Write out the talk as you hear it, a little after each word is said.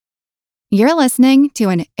You're listening to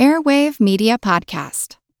an Airwave Media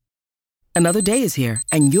Podcast. Another day is here,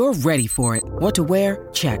 and you're ready for it. What to wear?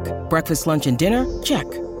 Check. Breakfast, lunch, and dinner? Check.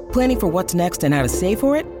 Planning for what's next and how to save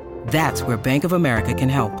for it? That's where Bank of America can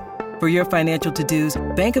help. For your financial to-dos,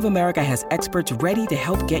 Bank of America has experts ready to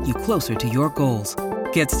help get you closer to your goals.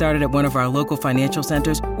 Get started at one of our local financial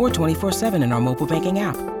centers or 24/7 in our mobile banking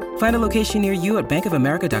app. Find a location near you at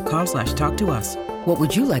bankofamerica.com/talktous. What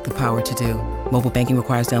would you like the power to do? Mobile banking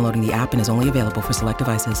requires downloading the app and is only available for select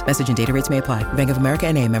devices. Message and data rates may apply. Bank of America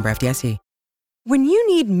N.A., member FDIC. When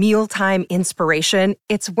you need mealtime inspiration,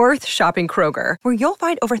 it's worth shopping Kroger, where you'll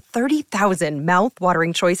find over 30,000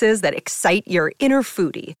 mouth-watering choices that excite your inner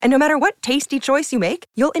foodie. And no matter what tasty choice you make,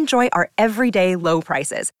 you'll enjoy our everyday low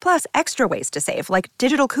prices, plus extra ways to save, like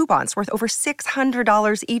digital coupons worth over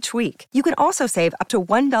 $600 each week. You can also save up to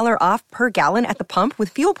 $1 off per gallon at the pump with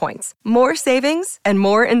fuel points. More savings and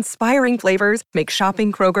more inspiring flavors make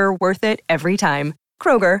shopping Kroger worth it every time.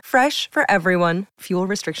 Kroger, fresh for everyone. Fuel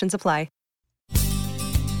restrictions apply.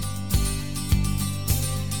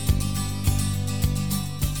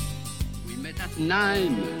 At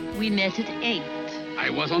 9. We met at 8.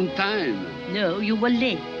 I was on time. No, you were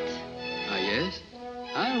late. Ah, yes?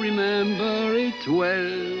 I remember it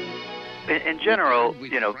well. In general,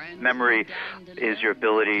 memory is your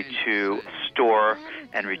ability to store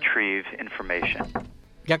and retrieve information.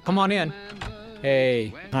 Yeah, come on in.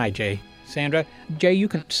 Hey. Hi, Jay. Sandra. Jay, you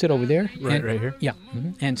can sit over there. Right here? Yeah.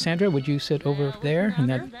 Mm-hmm. And Sandra, would you sit over there in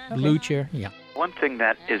that blue chair? Yeah. One thing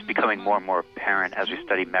that is becoming more and more apparent as we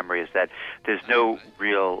study memory is that there's no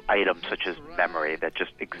real item such as memory that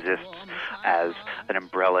just exists as an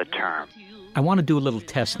umbrella term. I want to do a little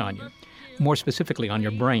test on you, more specifically on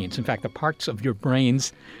your brains. In fact, the parts of your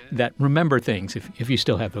brains that remember things, if you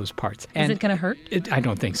still have those parts. Is it going to hurt? I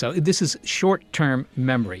don't think so. This is short-term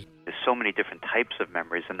memory. There's so many different types of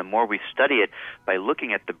memories, and the more we study it by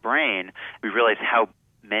looking at the brain, we realize how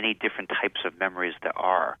many different types of memories there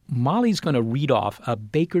are. Molly's going to read off a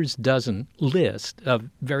baker's dozen list of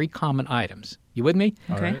very common items. You with me?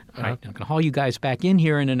 Okay. All right. I'm going to haul you guys back in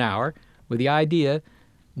here in an hour with the idea,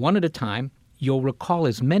 one at a time, you'll recall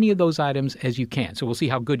as many of those items as you can. So we'll see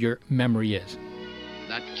how good your memory is.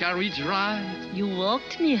 That carriage ride. You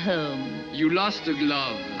walked me home. You lost a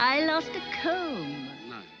glove. I lost a comb.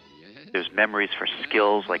 There's memories for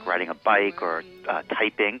skills like riding a bike or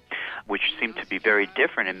typing, which seem to be very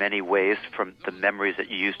different in many ways from the memories that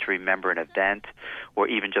you use to remember an event or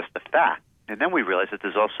even just the fact. And then we realize that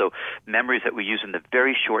there's also memories that we use in the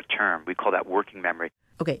very short term. We call that working memory.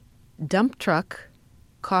 Okay, dump truck,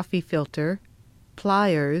 coffee filter,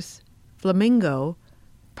 pliers, flamingo,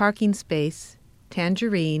 parking space,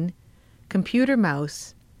 tangerine, computer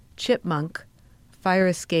mouse, chipmunk, fire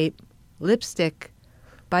escape, lipstick,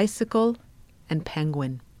 bicycle, and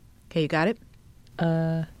penguin. Okay, you got it?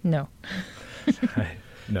 No.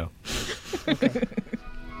 No. Okay.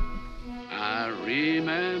 I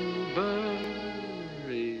remember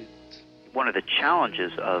it. One of the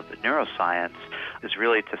challenges of neuroscience is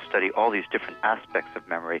really to study all these different aspects of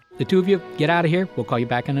memory. The two of you, get out of here. We'll call you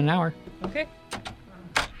back in an hour. Okay.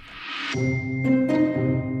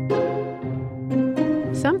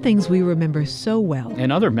 Some things we remember so well.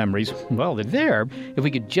 And other memories, well, they're there if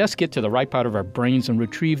we could just get to the right part of our brains and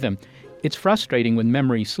retrieve them. It's frustrating when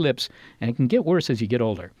memory slips, and it can get worse as you get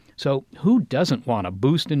older. So who doesn't want a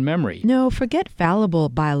boost in memory? No, forget fallible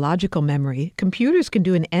biological memory. Computers can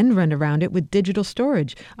do an end run around it with digital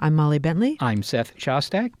storage. I'm Molly Bentley. I'm Seth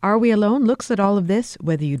Shostak. Are We Alone looks at all of this,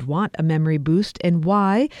 whether you'd want a memory boost and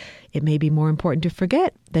why. It may be more important to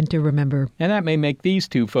forget than to remember. And that may make these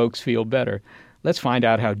two folks feel better. Let's find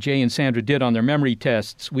out how Jay and Sandra did on their memory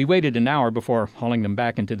tests. We waited an hour before hauling them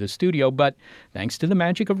back into the studio, but thanks to the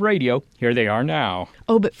magic of radio, here they are now.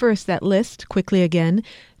 Oh, but first, that list, quickly again.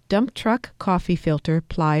 Dump truck, coffee filter,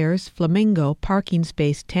 pliers, flamingo, parking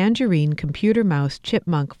space, tangerine, computer mouse,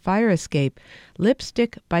 chipmunk, fire escape,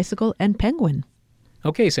 lipstick, bicycle, and penguin.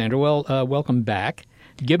 Okay, Sandra, well, welcome back.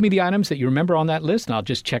 Give me the items that you remember on that list, and I'll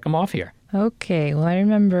just check them off here. Okay, well, I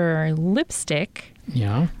remember lipstick,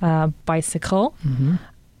 bicycle,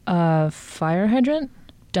 fire hydrant,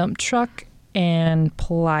 dump truck, and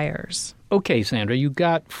pliers. Okay, Sandra, you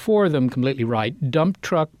got 4 of them completely right. Dump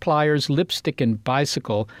truck, pliers, lipstick, and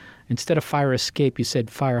bicycle. Instead of fire escape, you said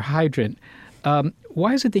fire hydrant.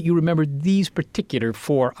 Why is it that you remembered these particular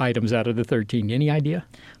 4 items out of the 13? Any idea?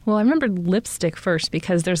 Well, I remembered lipstick first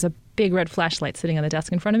because there's a big red flashlight sitting on the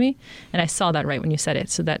desk in front of me, and I saw that right when you said it,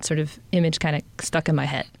 so that sort of image kind of stuck in my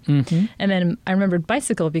head. Mm-hmm. And then I remembered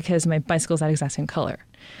bicycle because my bicycle's that exact same color.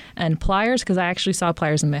 And pliers because I actually saw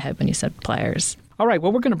pliers in my head when you said pliers. All right,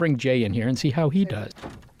 well, we're going to bring Jay in here and see how he does.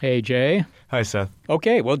 Hey, Jay. Hi, Seth.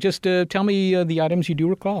 Okay, well, just tell me the items you do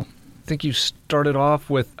recall. I think you started off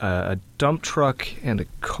with a dump truck and a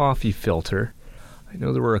coffee filter. I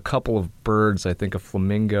know there were a couple of birds, I think a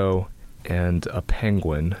flamingo and a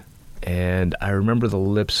penguin. And I remember the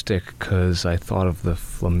lipstick because I thought of the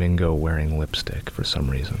flamingo wearing lipstick for some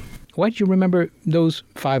reason. Why did you remember those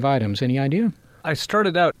 5 items? Any idea? I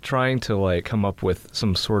started out trying to come up with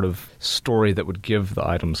some sort of story that would give the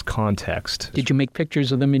items context. Did you make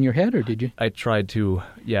pictures of them in your head, or did you? I tried to,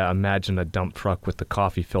 imagine a dump truck with the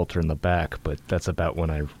coffee filter in the back, but that's about when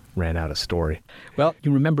I ran out of story. Well,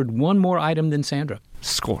 you remembered one more item than Sandra.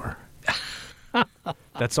 Score.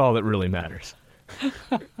 That's all that really matters.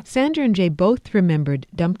 Sandra and Jay both remembered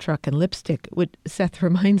dump truck and lipstick, which, Seth,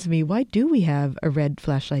 reminds me, why do we have a red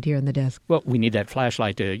flashlight here on the desk? Well, we need that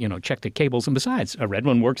flashlight to, check the cables, and besides, a red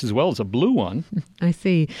one works as well as a blue one. I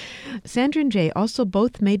see. Sandra and Jay also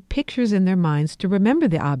both made pictures in their minds to remember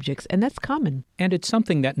the objects, and that's common. And it's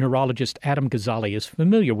something that neurologist Adam Gazzaley is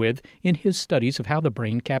familiar with in his studies of how the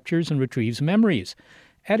brain captures and retrieves memories.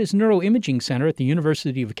 At his Neuroimaging Center at the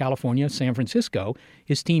University of California, San Francisco,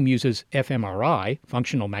 his team uses fMRI,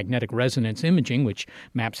 functional magnetic resonance imaging, which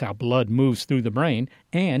maps how blood moves through the brain,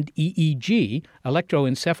 and EEG,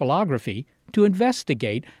 electroencephalography, to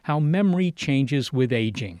investigate how memory changes with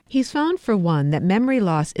aging. He's found, for one, that memory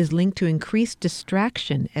loss is linked to increased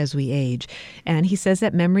distraction as we age. And he says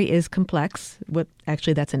that memory is complex.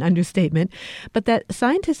 Actually, that's an understatement. But that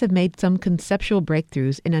scientists have made some conceptual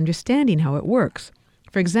breakthroughs in understanding how it works.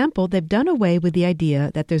 For example, they've done away with the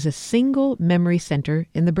idea that there's a single memory center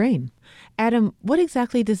in the brain. Adam, what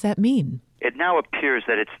exactly does that mean? It now appears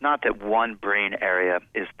that it's not that one brain area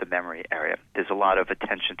is the memory area. There's a lot of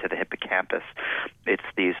attention to the hippocampus. It's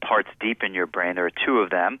these parts deep in your brain. There are 2 of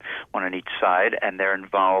them, one on each side, and they're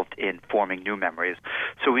involved in forming new memories.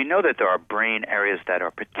 So we know that there are brain areas that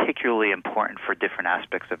are particularly important for different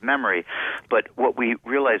aspects of memory, but what we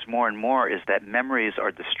realize more and more is that memories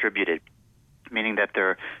are distributed, meaning that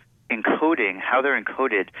they're encoding, how they're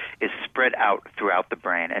encoded is spread out throughout the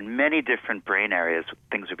brain. And many different brain areas,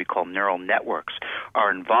 things that we call neural networks, are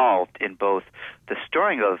involved in both the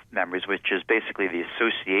storing of memories, which is basically the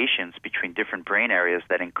associations between different brain areas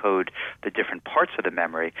that encode the different parts of the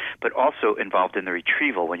memory, but also involved in the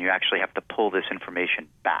retrieval when you actually have to pull this information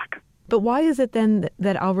back. But why is it then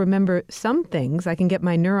that I'll remember some things? I can get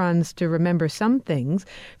my neurons to remember some things.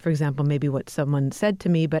 For example, maybe what someone said to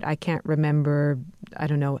me, but I can't remember,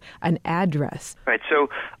 an address. Right, so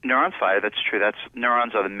neurons fire, that's true.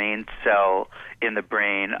 Neurons are the main cell in the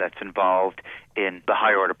brain that's involved in the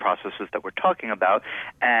higher order processes that we're talking about,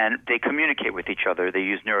 and they communicate with each other. They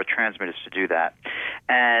use neurotransmitters to do that.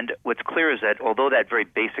 And what's clear is that although that very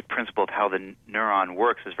basic principle of how the neuron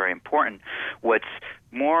works is very important, what's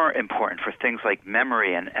more important for things like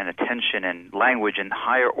memory and attention and language and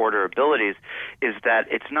higher order abilities is that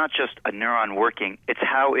it's not just a neuron working, it's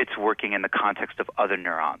how it's working in the context of other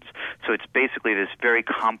neurons. So it's basically this very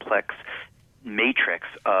complex matrix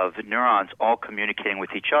of neurons all communicating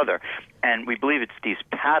with each other. And we believe it's these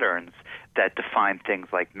patterns that define things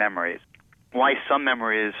like memories. Why some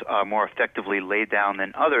memories are more effectively laid down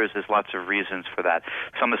than others, there's lots of reasons for that.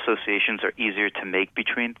 Some associations are easier to make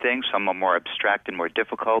between things. Some are more abstract and more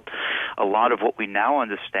difficult. A lot of what we now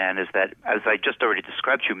understand is that, as I just already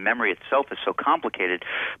described to you, memory itself is so complicated,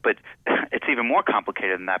 but it's even more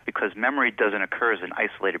complicated than that because memory doesn't occur as an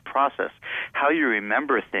isolated process. How you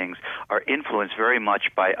remember things are influenced very much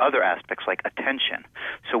by other aspects like attention.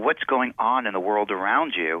 So what's going on in the world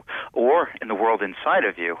around you or in the world inside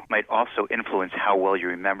of you might also influence how well you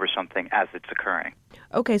remember something as it's occurring.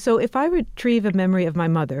 Okay, so if I retrieve a memory of my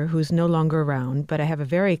mother, who's no longer around, but I have a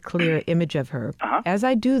very clear image of her, as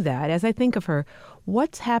I do that, as I think of her,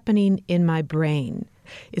 what's happening in my brain?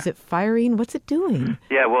 Is it firing? What's it doing?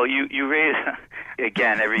 Yeah, well, you raise,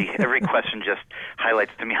 again, every question just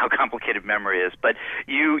highlights to me how complicated memory is. But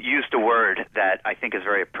you used a word that I think is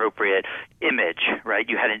very appropriate, image, right?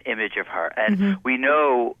 You had an image of her. And we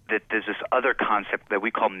know that there's this other concept that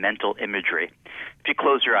we call mental imagery. If you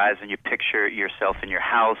close your eyes and you picture yourself in your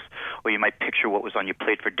house, or you might picture what was on your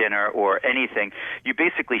plate for dinner or anything, you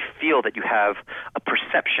basically feel that you have a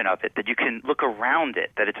perception of it, that you can look around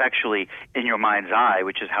it, that it's actually in your mind's eye,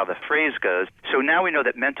 which is how the phrase goes. So now we know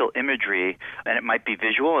that mental imagery, and it might be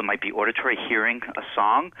visual, it might be auditory, hearing a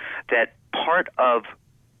song, that part of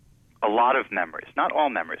a lot of memories, not all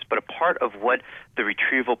memories, but a part of what the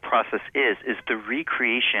retrieval process is the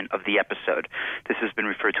recreation of the episode. This has been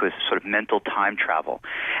referred to as sort of mental time travel.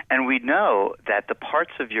 And we know that the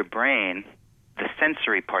parts of your brain the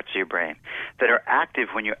sensory parts of your brain that are active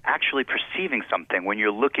when you're actually perceiving something, when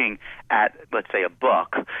you're looking at, let's say, a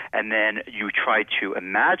book, and then you try to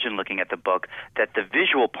imagine looking at the book, that the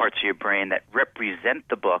visual parts of your brain that represent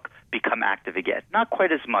the book become active again. Not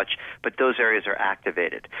quite as much, but those areas are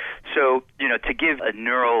activated. So, to give a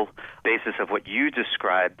neural basis of what you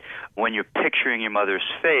described, when you're picturing your mother's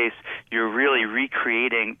face, you're really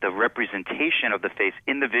recreating the representation of the face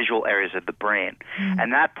in the visual areas of the brain.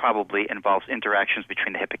 And that probably involves interactions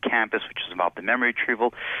between the hippocampus, which is about the memory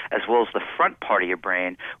retrieval, as well as the front part of your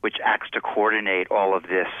brain, which acts to coordinate all of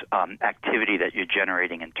this activity that you're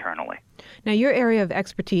generating internally. Now, your area of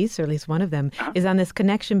expertise, or at least one of them, is on this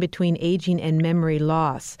connection between aging and memory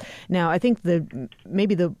loss. Now, I think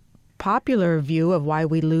maybe the popular view of why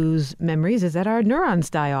we lose memories is that our neurons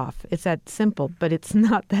die off. It's that simple, but it's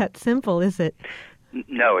not that simple, is it?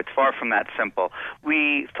 No, it's far from that simple.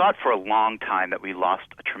 We thought for a long time that we lost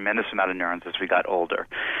a tremendous amount of neurons as we got older.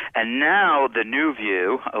 And now the new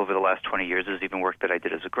view over the last 20 years is even work that I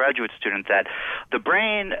did as a graduate student, that the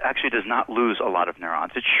brain actually does not lose a lot of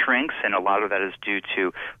neurons. It shrinks, and a lot of that is due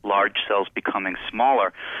to large cells becoming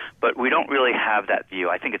smaller. But we don't really have that view.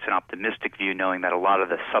 I think it's an optimistic view, knowing that a lot of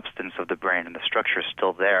the substance of the brain and the structure is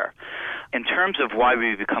still there. In terms of why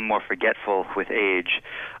we become more forgetful with age,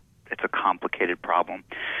 it's a complicated problem.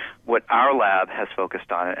 What our lab has focused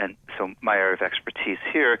on, and so my area of expertise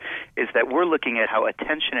here, is that we're looking at how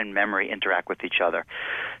attention and memory interact with each other.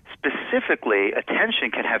 Specifically,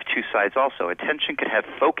 attention can have two sides also. Attention can have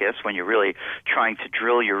focus when you're really trying to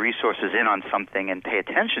drill your resources in on something and pay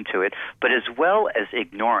attention to it, but as well as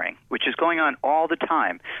ignoring, which is going on all the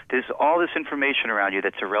time. There's all this information around you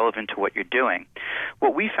that's irrelevant to what you're doing.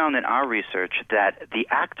 What we found in our research, that the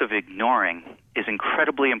act of ignoring is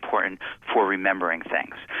incredibly important for remembering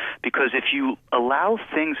things. Because if you allow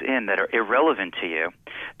things in that are irrelevant to you,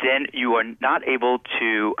 then you are not able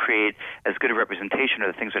to create as good a representation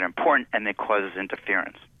of the things that are important, and it causes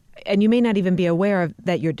interference. And you may not even be aware of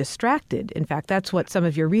that you're distracted. In fact, that's what some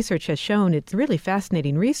of your research has shown. It's really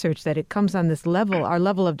fascinating research that it comes on this level. Our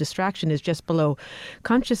level of distraction is just below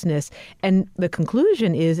consciousness. And the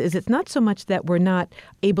conclusion is it's not so much that we're not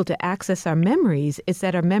able to access our memories, it's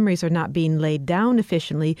that our memories are not being laid down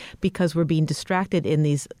efficiently because we're being distracted in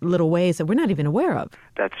these little ways that we're not even aware of.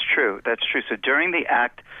 That's true. That's true. So during the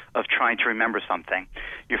act of trying to remember something,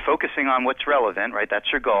 you're focusing on what's relevant, right?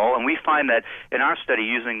 That's your goal. And we find that in our study,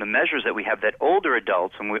 using the measures that we have, that older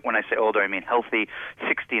adults, and when I say older, I mean healthy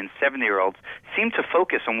 60 and 70-year-olds, seem to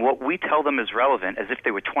focus on what we tell them is relevant as if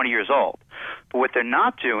they were 20 years old. But what they're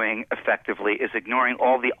not doing effectively is ignoring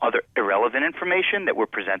all the other irrelevant information that we're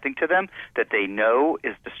presenting to them that they know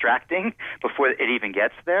is distracting before it even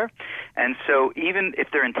gets there. And so even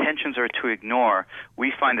if their intentions are to ignore,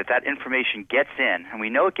 we find that information gets in, and we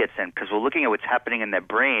know it gets in because we're looking at what's happening in their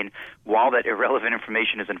brain while that irrelevant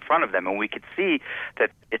information is in front of them, and we could see that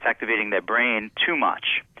it's activating their brain too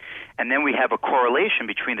much. And then we have a correlation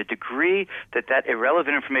between the degree that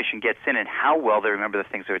irrelevant information gets in and how well they remember the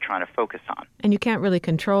things they were trying to focus on. And you can't really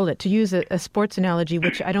control it. To use a sports analogy,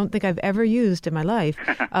 which I don't think I've ever used in my life,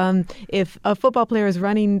 if a football player is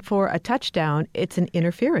running for a touchdown, it's an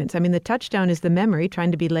interference. I mean, the touchdown is the memory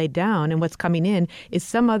trying to be laid down, and what's coming in is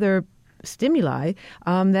some other stimuli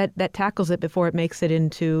that tackles it before it makes it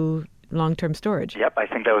into long-term storage. Yep, I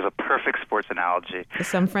think that was a perfect sports analogy.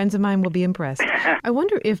 Some friends of mine will be impressed. I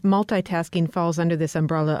wonder if multitasking falls under this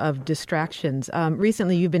umbrella of distractions.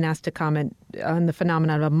 Recently, you've been asked to comment on the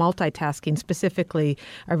phenomenon of multitasking. Specifically,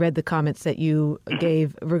 I read the comments that you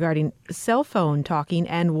gave regarding cell phone talking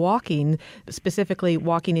and walking, specifically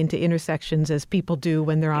walking into intersections as people do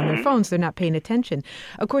when they're on their phones. They're not paying attention.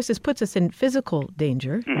 Of course, this puts us in physical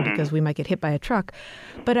danger because we might get hit by a truck.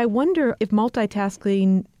 But I wonder if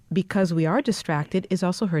multitasking, because we are distracted, is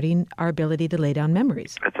also hurting our ability to lay down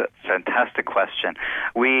memories. That's a fantastic question.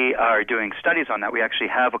 We are doing studies on that. We actually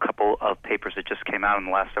have a couple of papers that just came out in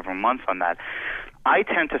the last several months on that. I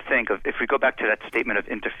tend to think of, if we go back to that statement of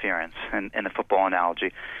interference in the football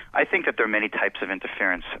analogy, I think that there are many types of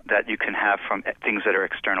interference that you can have from things that are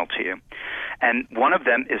external to you. And one of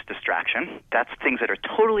them is distraction. That's things that are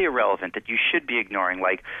totally irrelevant that you should be ignoring,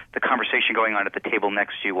 like the conversation going on at the table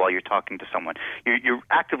next to you while you're talking to someone. You're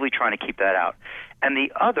actively trying to keep that out. And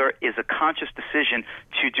the other is a conscious decision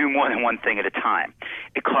to do more than one thing at a time.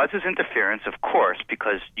 It causes interference, of course,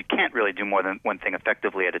 because you can't really do more than one thing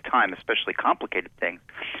effectively at a time, especially complicated things.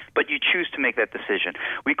 But you choose to make that decision.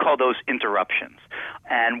 We call those interruptions.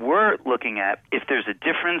 And we're looking at if there's a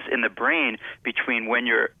difference in the brain between when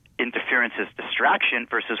you're interference is distraction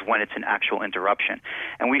versus when it's an actual interruption.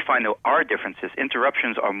 And we find there are differences.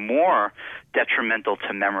 Interruptions are more detrimental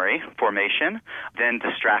to memory formation than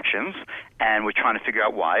distractions, and we're trying to figure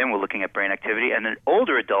out why, and we're looking at brain activity. And then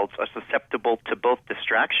older adults are susceptible to both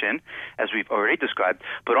distraction, as we've already described,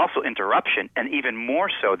 but also interruption, and even more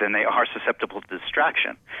so than they are susceptible to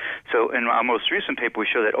distraction. So in our most recent paper, we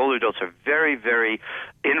show that older adults are very, very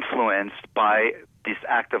influenced by this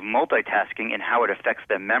act of multitasking and how it affects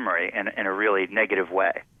their memory in a really negative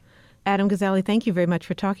way. Adam Gazzaley, thank you very much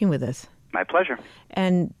for talking with us. My pleasure.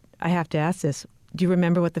 And I have to ask this. Do you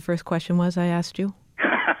remember what the first question was I asked you?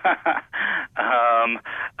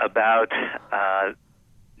 About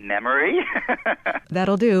memory.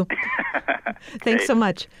 That'll do. Thanks so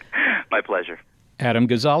much. My pleasure. Adam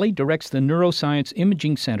Gazzaley directs the Neuroscience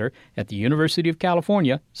Imaging Center at the University of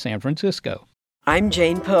California, San Francisco. I'm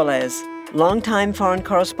Jane Perlez, longtime foreign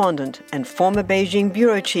correspondent and former Beijing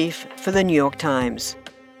bureau chief for the New York Times.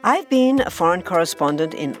 I've been a foreign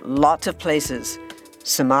correspondent in lots of places: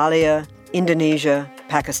 Somalia, Indonesia,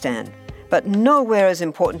 Pakistan, but nowhere as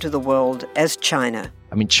important to the world as China.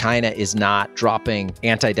 I mean, China is not dropping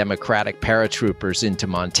anti-democratic paratroopers into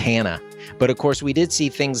Montana. But of course, we did see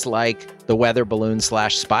things like the weather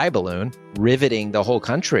balloon/spy balloon riveting the whole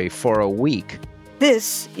country for a week.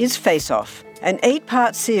 This is Face Off, an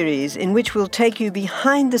 8-part series in which we'll take you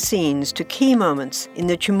behind the scenes to key moments in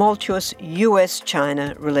the tumultuous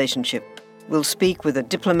U.S.-China relationship. We'll speak with a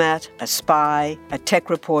diplomat, a spy, a tech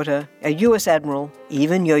reporter, a U.S. admiral,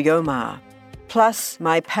 even Yo-Yo Ma. Plus,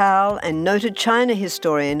 my pal and noted China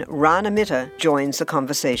historian Rana Mitter joins the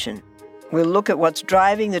conversation. We'll look at what's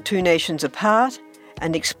driving the two nations apart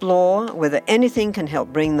and explore whether anything can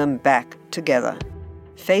help bring them back together.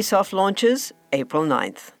 Face Off launches April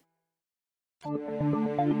 9th.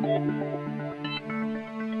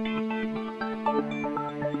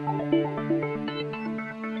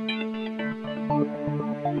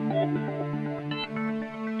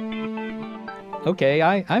 Okay,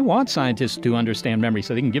 I want scientists to understand memory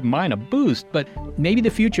so they can give mine a boost, but maybe the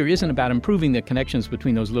future isn't about improving the connections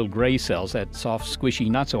between those little gray cells, that soft, squishy,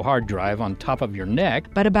 not-so-hard drive on top of your neck,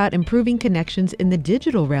 but about improving connections in the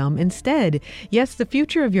digital realm instead. Yes, the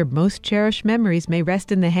future of your most cherished memories may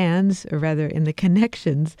rest in the hands, or rather in the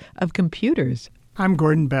connections, of computers. I'm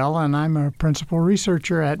Gordon Bell, and I'm a principal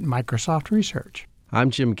researcher at Microsoft Research. I'm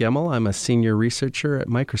Jim Gemmell. I'm a senior researcher at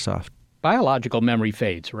Microsoft. Biological memory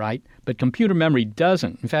fades, right? But computer memory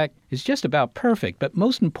doesn't. In fact, it's just about perfect, but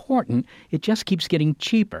most important, it just keeps getting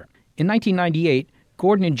cheaper. In 1998,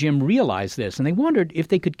 Gordon and Jim realized this, and they wondered if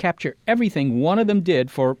they could capture everything one of them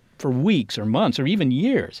did for weeks or months or even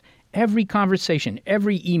years. Every conversation,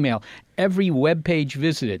 every email, every web page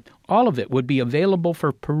visited, all of it would be available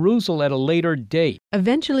for perusal at a later date.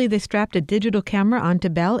 Eventually, they strapped a digital camera onto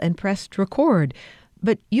Bell and pressed record.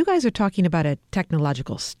 But you guys are talking about a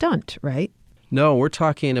technological stunt, right? No, we're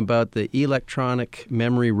talking about the electronic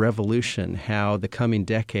memory revolution, how the coming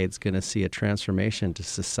decade's going to see a transformation to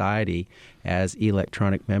society as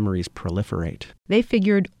electronic memories proliferate. They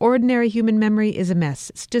figured ordinary human memory is a mess.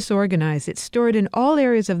 It's disorganized. It's stored in all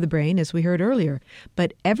areas of the brain, as we heard earlier.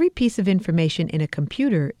 But every piece of information in a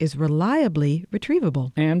computer is reliably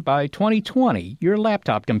retrievable. And by 2020, your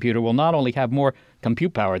laptop computer will not only have more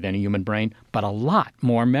compute power than a human brain, but a lot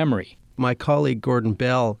more memory. My colleague Gordon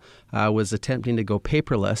Bell was attempting to go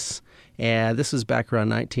paperless, and this was back around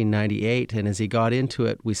 1998, and as he got into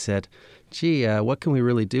it, we said, gee, what can we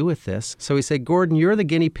really do with this? So he said, Gordon, you're the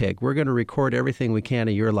guinea pig. We're going to record everything we can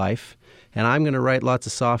of your life, and I'm going to write lots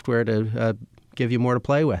of software to give you more to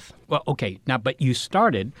play with. Well, okay, now, but you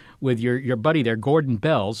started with your buddy there, Gordon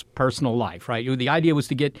Bell's personal life, right? The idea was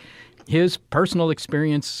to get his personal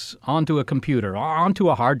experience onto a computer, onto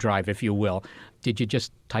a hard drive, if you will. Did you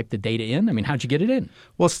just type the data in? I mean, how'd you get it in?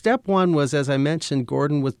 Well, step one was, as I mentioned,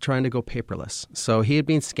 Gordon was trying to go paperless. So he had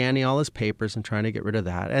been scanning all his papers and trying to get rid of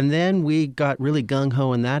that. And then we got really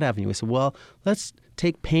gung-ho in that avenue. We said, well, let's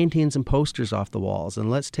take paintings and posters off the walls, and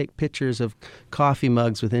let's take pictures of coffee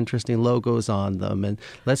mugs with interesting logos on them, and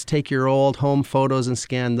let's take your old home photos and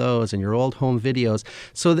scan those, and your old home videos.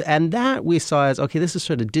 And that we saw as, okay, this is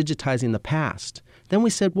sort of digitizing the past. Then we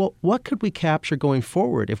said, well, what could we capture going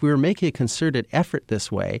forward? If we were making a concerted effort this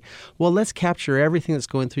way, well, let's capture everything that's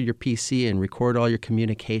going through your PC and record all your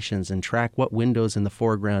communications and track what window's in the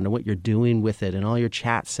foreground and what you're doing with it and all your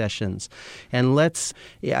chat sessions. And let's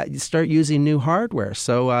start using new hardware.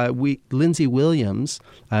 So Lindsay Williams,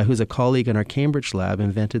 who's a colleague in our Cambridge lab,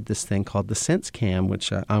 invented this thing called the SenseCam,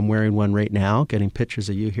 which I'm wearing one right now, getting pictures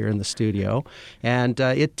of you here in the studio. And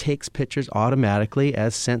it takes pictures automatically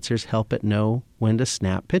as sensors help it know when to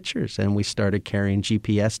snap pictures. And we started carrying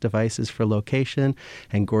GPS devices for location,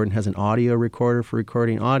 and Gordon has an audio recorder for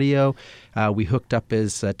recording audio. We hooked up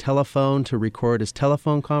his telephone to record his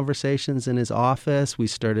telephone conversations in his office. We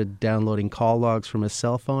started downloading call logs from his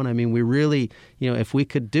cell phone. I mean, we really, if we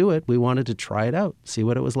could do it, we wanted to try it out, see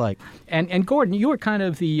what it was like. And Gordon, you were kind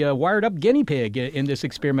of the wired-up guinea pig in this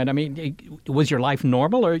experiment. I mean, was your life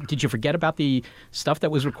normal, or did you forget about the stuff that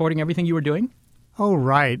was recording everything you were doing? Oh,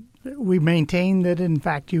 right. We maintain that, in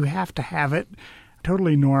fact, you have to have it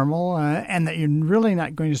totally normal and that you're really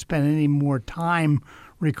not going to spend any more time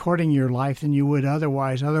recording your life than you would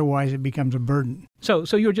otherwise. Otherwise, it becomes a burden. So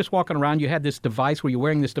you were just walking around. You had this device. Were you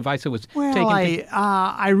wearing this device that was taking?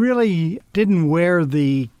 I really didn't wear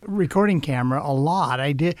the recording camera a lot.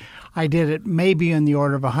 I did it maybe in the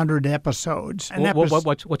order of 100 episodes.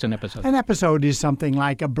 What's an episode? An episode is something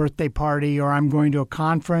like a birthday party, or I'm going to a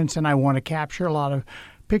conference and I want to capture a lot of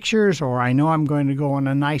pictures, or I know I'm going to go on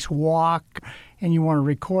a nice walk, and you want to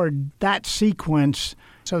record that sequence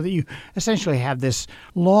so that you essentially have this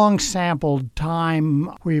long sampled time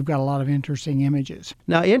where you've got a lot of interesting images.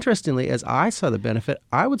 Now, interestingly, as I saw the benefit,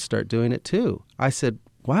 I would start doing it too. I said,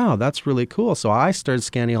 wow, that's really cool. So I started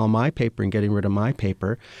scanning all my paper and getting rid of my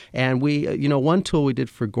paper. And we, one tool we did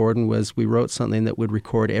for Gordon was we wrote something that would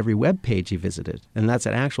record every web page he visited. And that's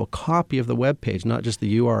an actual copy of the web page, not just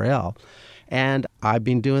the URL. And I've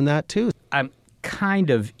been doing that too. I'm kind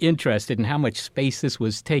of interested in how much space this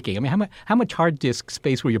was taking. I mean, how much hard disk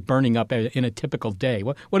space were you burning up in a typical day?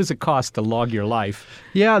 What does it cost to log your life?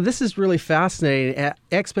 Yeah, this is really fascinating.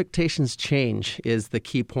 Expectations change is the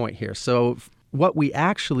key point here. So what we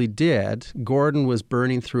actually did, Gordon was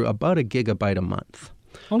burning through about a gigabyte a month.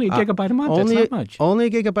 Only a gigabyte a month? That's not much. Only a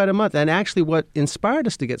gigabyte a month. And actually what inspired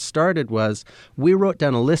us to get started was we wrote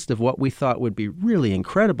down a list of what we thought would be really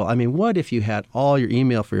incredible. I mean, what if you had all your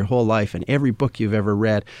email for your whole life and every book you've ever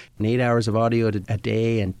read, and 8 hours of audio a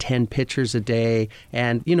day and 10 pictures a day?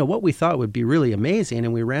 And, what we thought would be really amazing.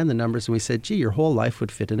 And we ran the numbers and we said, gee, your whole life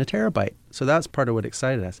would fit in a terabyte. So that's part of what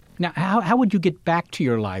excited us. Now, how would you get back to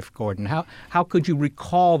your life, Gordon? How could you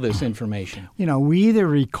recall this information? We either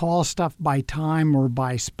recall stuff by time or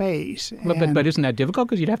by space. But isn't that difficult?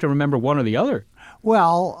 Because you'd have to remember one or the other.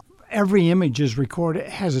 Well, every image is recorded,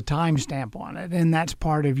 has a timestamp on it, and that's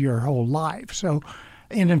part of your whole life. So,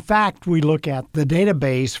 and in fact, we look at the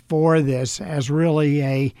database for this as really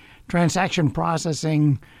a transaction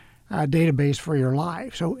processing database for your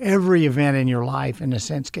life. So every event in your life, in a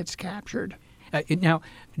sense, gets captured. Now,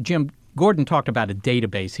 Jim, Gordon talked about a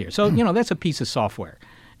database here. So, that's a piece of software.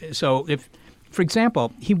 So if, for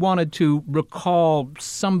example, he wanted to recall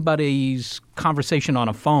somebody's conversation on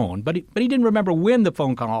a phone, but he didn't remember when the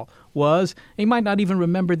phone call was. He might not even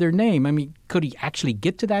remember their name. I mean, could he actually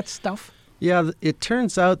get to that stuff? Yeah, it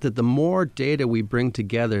turns out that the more data we bring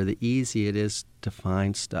together, the easier it is to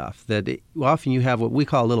find stuff. Often you have what we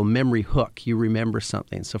call a little memory hook. You remember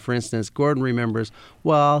something. So, for instance, Gordon remembers,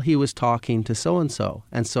 he was talking to so-and-so.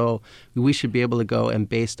 And so we should be able to go and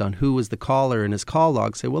based on who was the caller in his call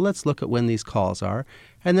log, say, let's look at when these calls are.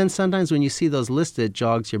 And then sometimes when you see those listed,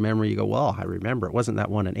 jogs your memory. You go, I remember. It wasn't that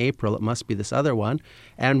one in April. It must be this other one.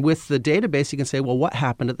 And with the database, you can say, what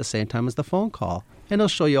happened at the same time as the phone call? And it'll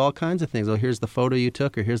show you all kinds of things. Here's the photo you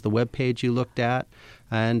took, or here's the web page you looked at.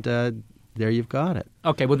 And there you've got it.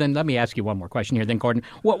 Okay, well then let me ask you one more question here then, Gordon.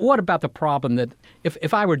 What about the problem that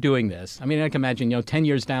if I were doing this, I mean, I can imagine, 10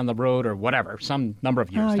 years down the road or whatever, some number of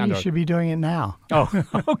years down the road. You should be doing it now. Oh,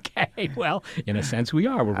 okay. Well, in a sense we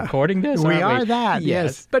are. We're recording this, We aren't are that,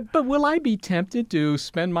 yes. But will I be tempted to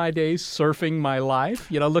spend my days surfing my life,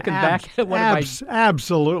 looking back at what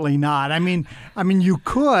Absolutely not. I mean, you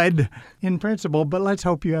could in principle, but let's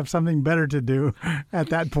hope you have something better to do at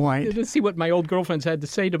that point. To see what my old girlfriends had to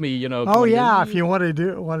say to me, Oh, yeah, if you want to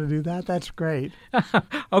do that, that's great.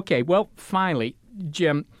 Okay, well, finally,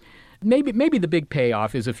 Jim, maybe the big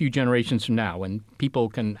payoff is a few generations from now when people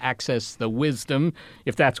can access the wisdom,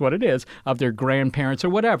 if that's what it is, of their grandparents or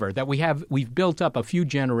whatever, that we've built up a few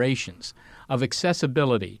generations of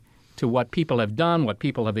accessibility to what people have done, what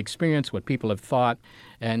people have experienced, what people have thought,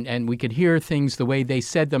 and we could hear things the way they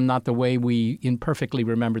said them, not the way we imperfectly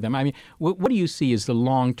remember them. I mean, what do you see as the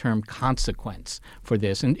long-term consequence for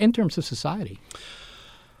this in terms of society?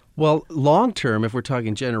 Well, long-term, if we're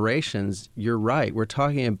talking generations, you're right. We're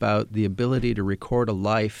talking about the ability to record a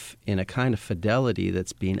life in a kind of fidelity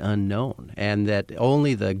that's been unknown and that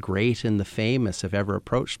only the great and the famous have ever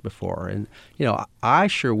approached before. And, I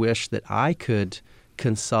sure wish that I could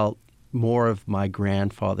consult more of my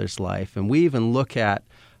grandfather's life. And we even look at,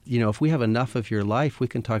 if we have enough of your life, we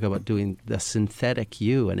can talk about doing the synthetic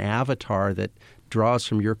you, an avatar that draws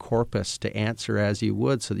from your corpus to answer as you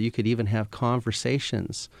would, so that you could even have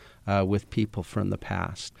conversations with people from the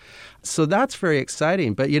past. So that's very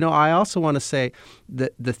exciting. But, I also want to say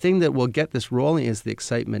that the thing that will get this rolling is the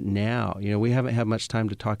excitement now. We haven't had much time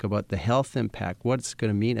to talk about the health impact, what it's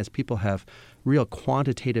going to mean as people have real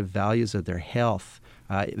quantitative values of their health.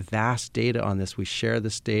 Vast data on this. We share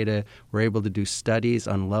this data. We're able to do studies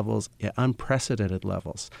on levels, unprecedented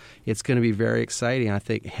levels. It's going to be very exciting. I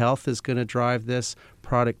think health is going to drive this,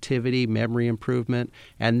 productivity, memory improvement,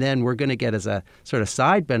 and then we're going to get as a sort of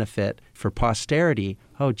side benefit for posterity,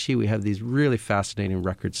 we have these really fascinating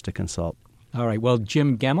records to consult. All right. Well,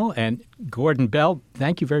 Jim Gemmell and Gordon Bell,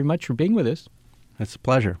 thank you very much for being with us. It's a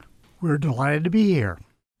pleasure. We're delighted to be here.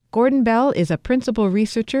 Gordon Bell is a principal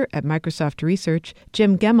researcher at Microsoft Research.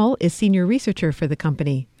 Jim Gemmell is senior researcher for the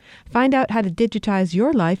company. Find out how to digitize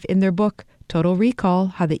your life in their book, Total Recall: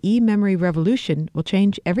 How the E-Memory Revolution Will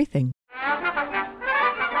Change Everything.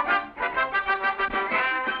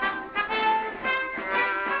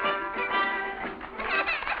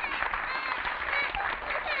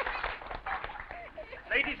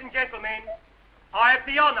 Ladies and gentlemen, I have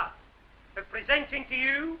the honor of presenting to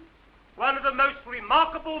you one of the most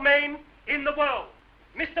remarkable men in the world,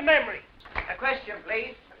 Mr. Memory. A question,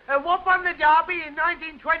 please. What won the Derby in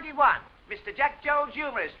 1921? Mr. Jack Jones,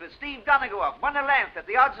 humorist, with Steve Donegal, won a length at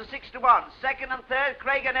the odds of 6-1. Second and third,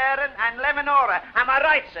 Craig and Aaron and Lemonora. Am I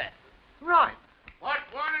right, sir? Right. What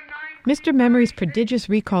won in Mr. Memory's prodigious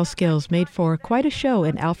recall skills made for quite a show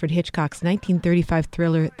in Alfred Hitchcock's 1935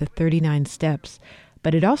 thriller, The 39 Steps.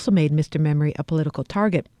 But it also made Mr. Memory a political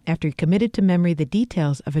target after he committed to memory the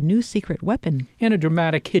details of a new secret weapon. In a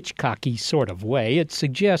dramatic Hitchcocky sort of way, it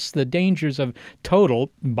suggests the dangers of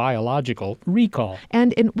total biological recall.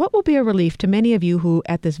 And in what will be a relief to many of you who,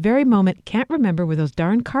 at this very moment, can't remember where those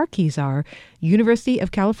darn car keys are, University of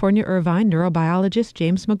California, Irvine neurobiologist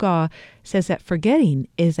James McGaugh says that forgetting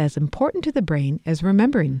is as important to the brain as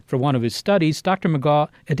remembering. For one of his studies, Dr. McGaugh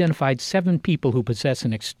identified 7 people who possess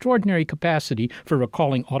an extraordinary capacity for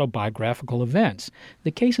recalling autobiographical events.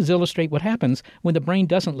 The cases illustrate what happens when the brain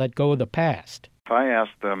doesn't let go of the past. If I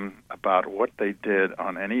ask them about what they did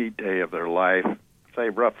on any day of their life, say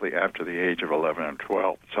roughly after the age of 11 and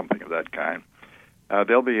 12, something of that kind,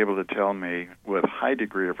 they'll be able to tell me with high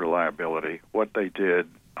degree of reliability what they did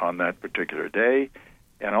on that particular day,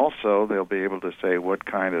 and also they'll be able to say what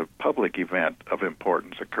kind of public event of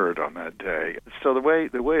importance occurred on that day. So the way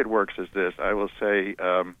it works is this. I will say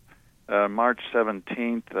March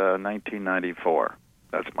 17th, 1994.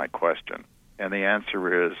 That's my question. And the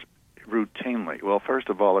answer is routinely. Well, first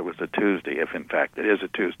of all, it was a Tuesday, if in fact it is a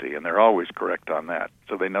Tuesday, and they're always correct on that.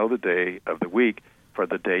 So they know the day of the week for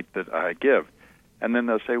the date that I give. And then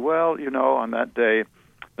they'll say, well, on that day,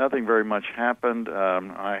 nothing very much happened.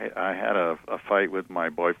 I had a fight with my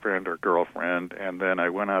boyfriend or girlfriend, and then I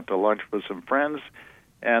went out to lunch with some friends,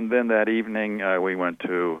 and then that evening we went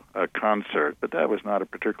to a concert. But that was not a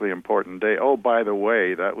particularly important day. Oh, by the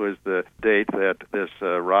way, that was the date that this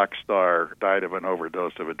rock star died of an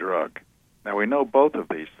overdose of a drug. Now, we know both of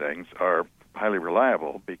these things are highly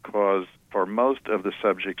reliable because for most of the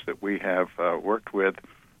subjects that we have worked with,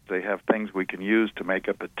 they have things we can use to make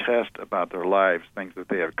up a test about their lives, things that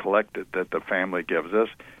they have collected that the family gives us,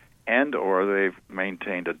 and or they've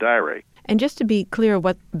maintained a diary. And just to be clear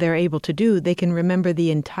what they're able to do, they can remember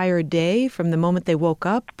the entire day from the moment they woke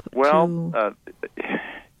up?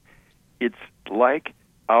 It's like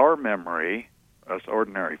our memory, us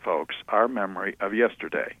ordinary folks, our memory of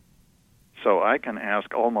yesterday. So I can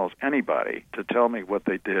ask almost anybody to tell me what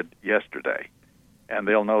they did yesterday, and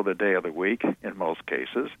they'll know the day of the week in most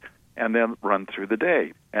cases, and then run through the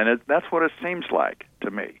day. And that's what it seems like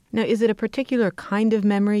to me. Now, is it a particular kind of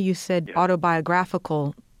memory? You said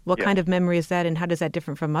autobiographical. What kind of memory is that, and how does that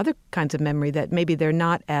differ from other kinds of memory that maybe they're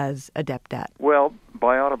not as adept at? Well,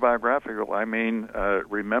 by autobiographical, I mean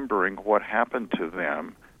remembering what happened to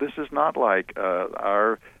them. This is not like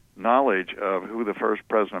our knowledge of who the first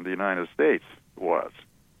president of the United States was.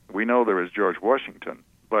 We know there was George Washington,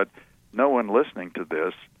 but no one listening to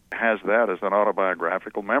this has that as an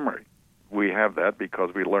autobiographical memory. We have that because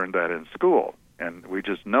we learned that in school. And we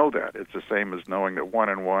just know that. It's the same as knowing that 1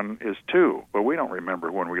 and 1 is 2. But we don't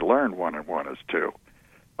remember when we learned 1 and 1 is 2.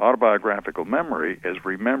 Autobiographical memory is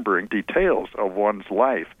remembering details of one's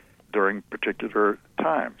life during particular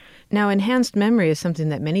times. Now, enhanced memory is something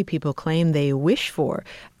that many people claim they wish for.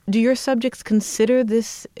 Do your subjects consider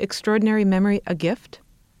this extraordinary memory a gift?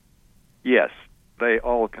 Yes, they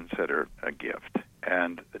all consider a gift.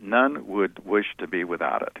 And none would wish to be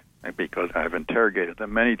without it, because I've interrogated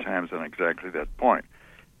them many times on exactly that point.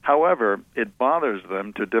 However, it bothers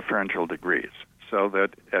them to differential degrees. So that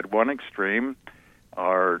at one extreme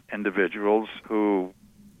are individuals who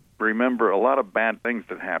remember a lot of bad things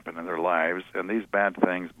that happen in their lives, and these bad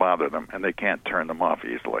things bother them, and they can't turn them off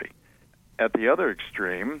easily. At the other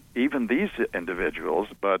extreme, even these individuals,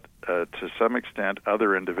 but to some extent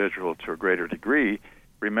other individuals to a greater degree,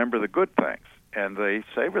 remember the good things, and they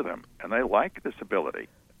savor them, and they like this ability.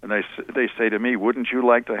 And they say to me, wouldn't you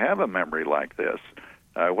like to have a memory like this?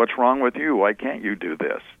 What's wrong with you? Why can't you do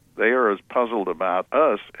this? They are as puzzled about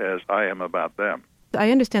us as I am about them. I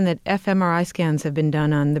understand that fMRI scans have been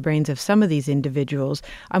done on the brains of some of these individuals.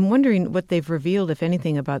 I'm wondering what they've revealed, if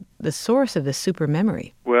anything, about the source of this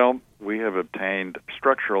supermemory. Well, we have obtained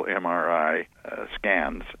structural MRI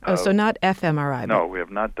scans. So not fMRI? No, we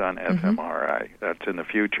have not done fMRI. That's in the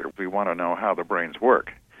future. We want to know how the brains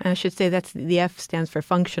work. I should say that's the F stands for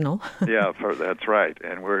functional. Yeah, that's right.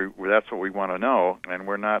 And that's what we want to know, and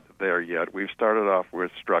we're not there yet. We've started off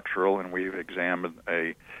with structural, and we've examined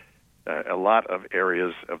a lot of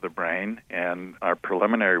areas of the brain, and our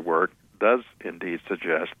preliminary work does indeed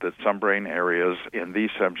suggest that some brain areas in these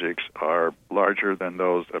subjects are larger than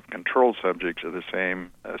those of control subjects of the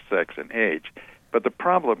same sex and age. But the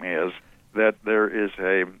problem is that there is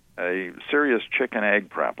a serious chicken-egg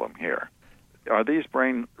problem here. Are these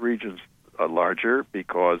brain regions larger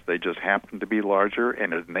because they just happen to be larger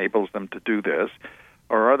and it enables them to do this?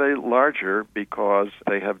 Or are they larger because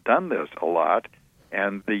they have done this a lot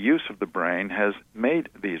and the use of the brain has made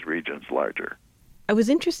these regions larger? I was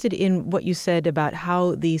interested in what you said about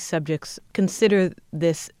how these subjects consider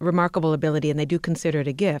this remarkable ability, and they do consider it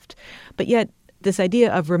a gift. But yet, this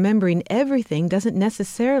idea of remembering everything doesn't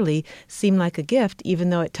necessarily seem like a gift,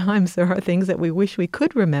 even though at times there are things that we wish we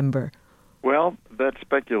could remember. Well, that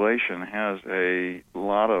speculation has a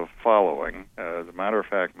lot of following. As a matter of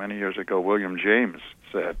fact, many years ago, William James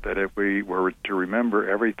said that if we were to remember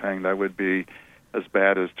everything, that would be as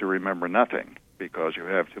bad as to remember nothing, because you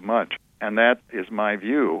have too much. And that is my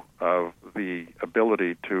view of the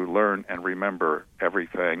ability to learn and remember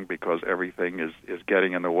everything, because everything is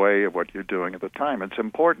getting in the way of what you're doing at the time. It's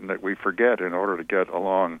important that we forget in order to get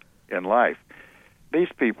along in life. These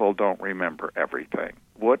people don't remember everything.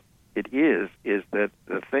 What it is that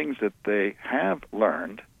the things that they have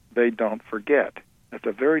learned, they don't forget. It's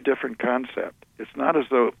a very different concept. It's not as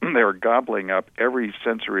though they're gobbling up every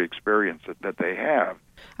sensory experience that they have.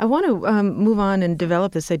 I want to move on and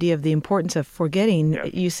develop this idea of the importance of forgetting.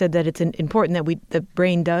 Yes. You said that it's important that the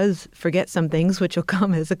brain does forget some things, which will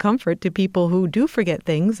come as a comfort to people who do forget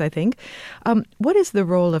things, I think. What is the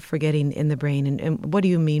role of forgetting in the brain, and what do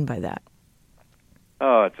you mean by that?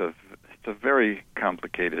 Oh, it's a very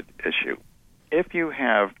complicated issue. If you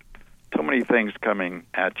have too many things coming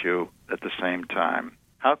at you at the same time,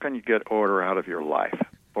 how can you get order out of your life?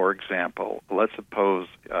 For example, let's suppose,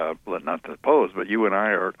 not suppose, but you and I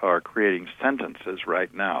are creating sentences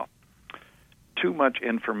right now. Too much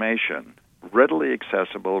information, readily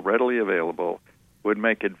accessible, readily available, would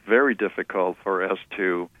make it very difficult for us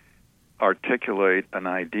to articulate an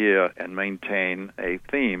idea and maintain a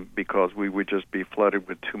theme, because we would just be flooded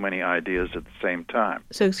with too many ideas at the same time.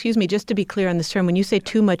 So, excuse me, just to be clear on this term, when you say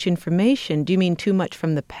too much information, do you mean too much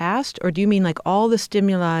from the past, or do you mean like all the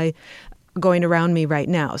stimuli going around me right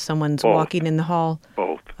now? Someone's Both. Walking in the hall?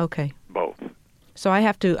 Both. Okay. Both. So I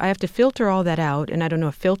have to filter all that out, and I don't know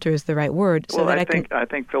if filter is the right word. So well, that I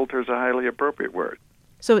think filter is a highly appropriate word.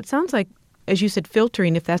 So it sounds like, as you said,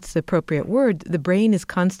 filtering, if that's the appropriate word, the brain is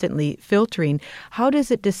constantly filtering. How does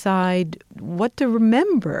it decide what to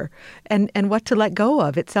remember and what to let go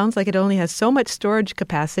of? It sounds like it only has so much storage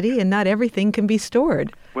capacity, and not everything can be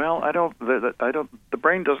stored. Well, the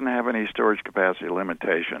brain doesn't have any storage capacity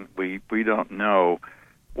limitation. We don't know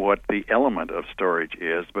what the element of storage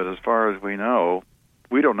is, but as far as we know,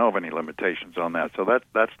 we don't know of any limitations on that. So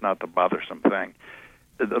that's not the bothersome thing.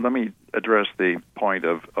 Let me address the point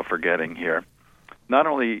of forgetting here. Not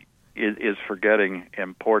only is forgetting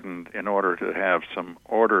important in order to have some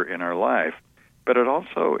order in our life, but it's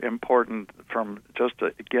also important from just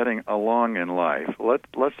getting along in life.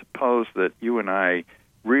 Let's suppose that you and I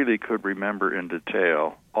really could remember in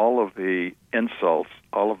detail all of the insults,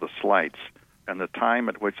 all of the slights, and the time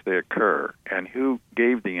at which they occur, and who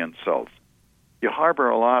gave the insults. You harbor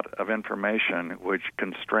a lot of information which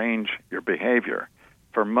constrains your behavior.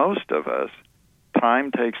 For most of us,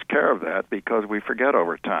 time takes care of that because we forget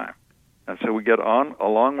over time. And so we get on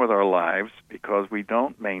along with our lives because we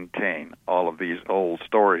don't maintain all of these old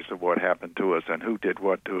stories of what happened to us and who did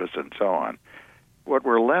what to us and so on. What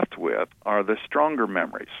we're left with are the stronger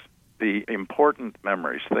memories, the important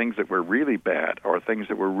memories, things that were really bad or things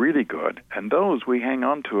that were really good, and those we hang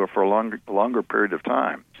on to for a longer period of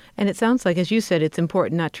time. And it sounds like, as you said, it's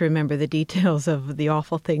important not to remember the details of the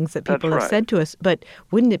awful things that people have said to us. But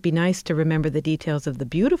wouldn't it be nice to remember the details of the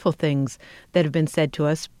beautiful things that have been said to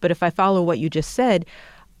us? But if I follow what you just said,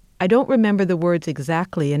 I don't remember the words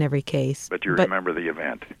exactly in every case. But you remember the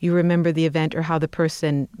event. You remember the event or how the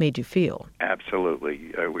person made you feel.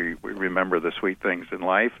 Absolutely. We remember the sweet things in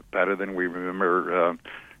life better than we remember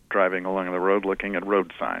driving along the road looking at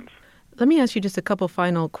road signs. Let me ask you just a couple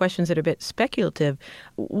final questions that are a bit speculative.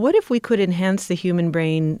 What if we could enhance the human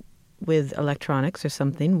brain with electronics or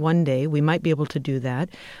something? One day we might be able to do that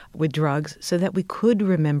with drugs so that we could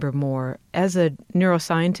remember more. As a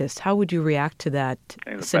neuroscientist, how would you react to that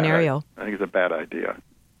scenario? I think it's a bad idea.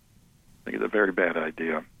 I think it's a very bad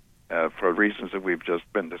idea for reasons that we've just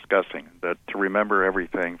been discussing, that to remember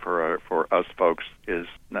everything for us folks is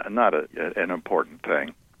not an important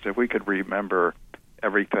thing. So if we could remember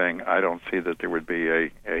everything, I don't see that there would be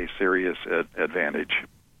a serious advantage.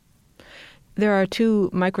 There are two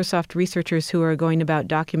Microsoft researchers who are going about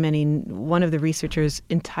documenting one of the researchers'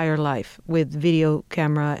 entire life with video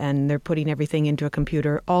camera, and they're putting everything into a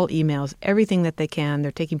computer, all emails, everything that they can.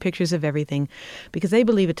 They're taking pictures of everything because they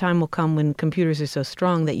believe a time will come when computers are so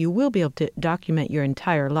strong that you will be able to document your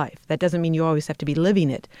entire life. That doesn't mean you always have to be living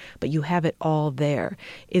it, but you have it all there.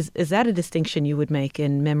 Is that a distinction you would make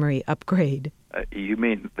in memory upgrade? You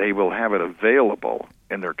mean they will have it available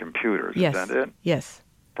in their computers, yes. Is that it? Yes.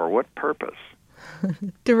 For what purpose?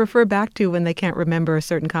 To refer back to when they can't remember a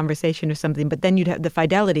certain conversation or something, but then the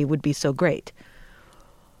fidelity would be so great.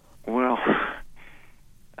 Well,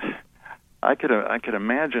 I could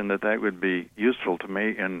imagine that would be useful to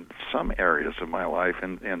me in some areas of my life.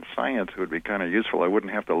 In science, it would be kind of useful. I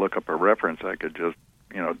wouldn't have to look up a reference. I could just,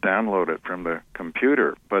 download it from the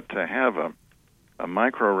computer. But to have a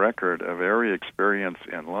micro record of every experience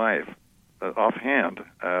in life, offhand,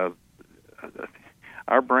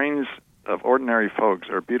 our brains of ordinary folks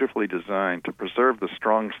are beautifully designed to preserve the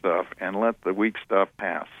strong stuff and let the weak stuff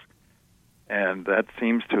pass. And that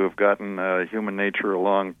seems to have gotten human nature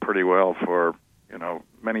along pretty well for,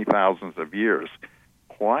 many thousands of years.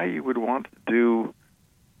 Why you would want to do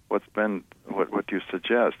what you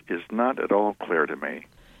suggest is not at all clear to me.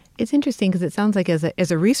 It's interesting because it sounds like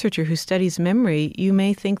as a researcher who studies memory, you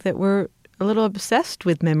may think that we're a little obsessed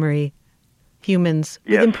with memory, humans,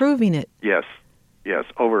 with improving it. Yes,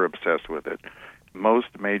 over-obsessed with it. Most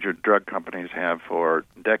major drug companies have for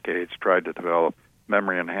decades tried to develop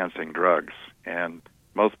memory-enhancing drugs. And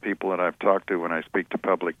most people that I've talked to when I speak to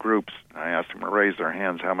public groups, I ask them to raise their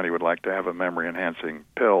hands how many would like to have a memory-enhancing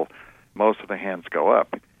pill. Most of the hands go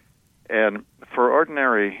up. And for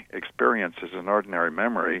ordinary experiences and ordinary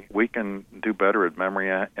memory, we can do better at memory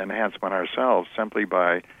enhancement ourselves simply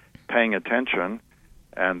by paying attention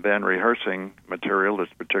and then rehearsing material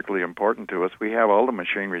that's particularly important to us. We have all the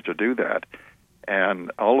machinery to do that.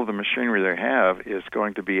 And all of the machinery they have is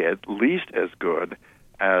going to be at least as good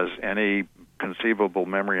as any conceivable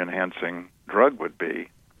memory-enhancing drug would be.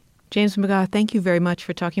 James McGaugh, thank you very much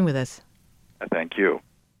for talking with us. Thank you.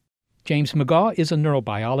 James McGaugh is a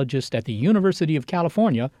neurobiologist at the University of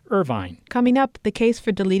California, Irvine. Coming up, the case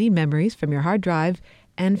for deleting memories from your hard drive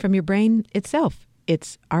and from your brain itself.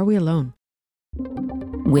 It's Are We Alone?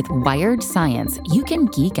 With Wired Science, you can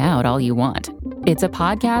geek out all you want. It's a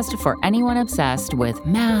podcast for anyone obsessed with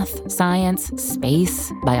math, science,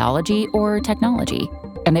 space, biology, or technology.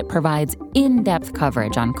 And it provides in-depth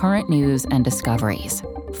coverage on current news and discoveries.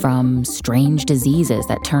 From strange diseases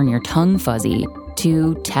that turn your tongue fuzzy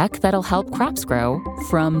to tech that'll help crops grow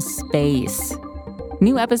from space.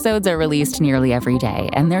 New episodes are released nearly every day,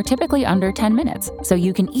 and they're typically under 10 minutes, so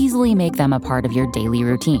you can easily make them a part of your daily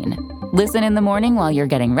routine. Listen in the morning while you're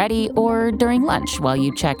getting ready or during lunch while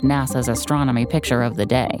you check NASA's astronomy picture of the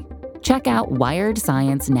day. Check out Wired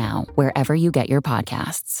Science now, wherever you get your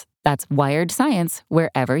podcasts. That's Wired Science,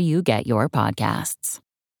 wherever you get your podcasts.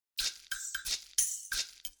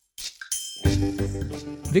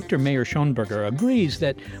 Viktor Mayer-Schönberger agrees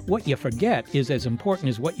that what you forget is as important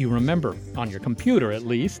as what you remember, on your computer at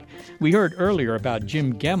least. We heard earlier about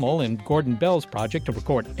Jim Gemmell and Gordon Bell's project to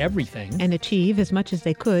record everything and achieve as much as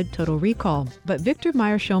they could total recall. But Viktor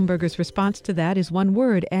Mayer-Schönberger's response to that is one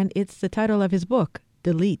word, and it's the title of his book,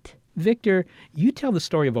 Delete. Victor, you tell the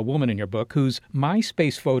story of a woman in your book whose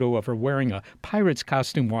MySpace photo of her wearing a pirate's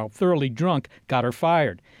costume while thoroughly drunk got her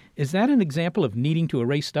fired. Is that an example of needing to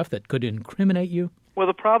erase stuff that could incriminate you? Well,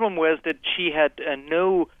 the problem was that she had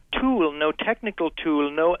no tool, no technical tool,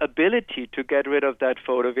 no ability to get rid of that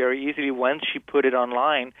photo very easily once she put it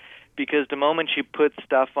online, because the moment she puts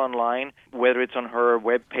stuff online, whether it's on her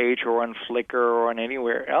web page or on Flickr or on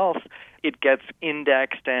anywhere else, it gets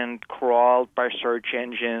indexed and crawled by search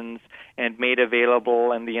engines and made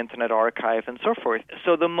available in the Internet Archive and so forth.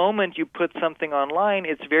 So the moment you put something online,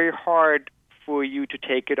 it's very hard for you to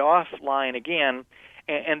take it offline again,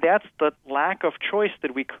 and that's the lack of choice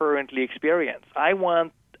that we currently experience. I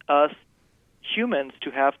want us humans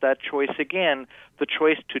to have that choice again, the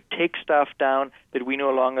choice to take stuff down that we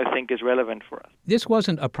no longer think is relevant for us. This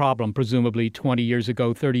wasn't a problem, presumably, 20 years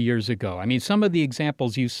ago, 30 years ago. I mean, some of the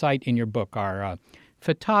examples you cite in your book are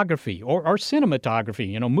photography or cinematography,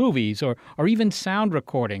 movies or even sound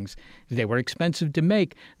recordings. They were expensive to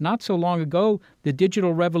make. Not so long ago, the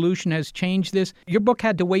digital revolution has changed this. Your book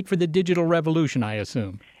had to wait for the digital revolution, I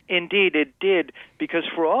assume. Indeed, it did, because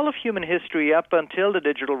for all of human history up until the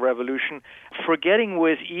digital revolution, forgetting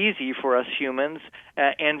was easy for us humans,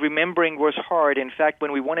 and remembering was hard. In fact,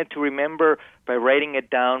 when we wanted to remember by writing it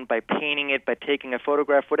down, by painting it, by taking a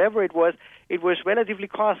photograph, whatever it was relatively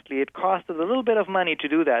costly. It costed a little bit of money to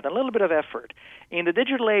do that, a little bit of effort. In the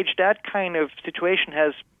digital age, that kind of situation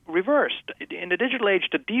has reversed. In the digital age,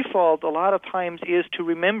 the default a lot of times is to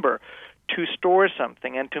remember, to store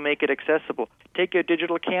something and to make it accessible. Take your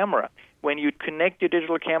digital camera. When you connect your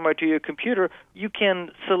digital camera to your computer, you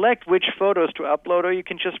can select which photos to upload, or you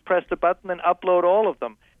can just press the button and upload all of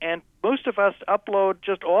them. And most of us upload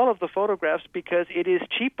just all of the photographs because it is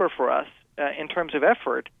cheaper for us in terms of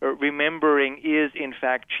effort. Remembering is, in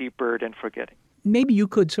fact, cheaper than forgetting. Maybe you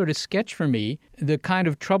could sort of sketch for me the kind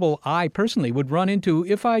of trouble I personally would run into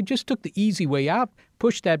if I just took the easy way out,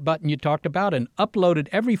 pushed that button you talked about, and uploaded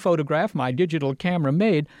every photograph my digital camera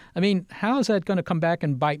made. I mean, how is that going to come back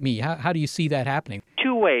and bite me? How do you see that happening?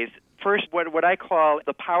 Two ways. First, what I call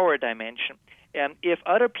the power dimension. If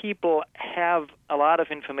other people have a lot of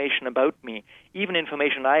information about me, even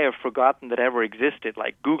information I have forgotten that ever existed,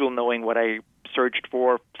 like Google knowing what I searched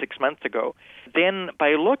for 6 months ago, then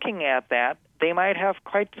by looking at that, they might have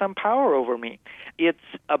quite some power over me. It's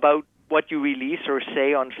about what you release or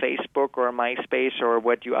say on Facebook or MySpace or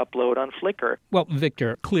what you upload on Flickr. Well,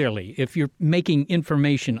 Victor, clearly, if you're making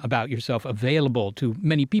information about yourself available to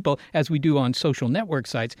many people, as we do on social network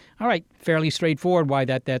sites, all right, fairly straightforward why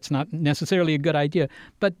that's not necessarily a good idea.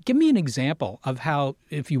 But give me an example of how,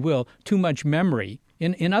 if you will, too much memory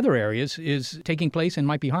in other areas is taking place and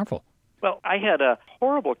might be harmful. Well, I had a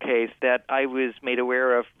horrible case that I was made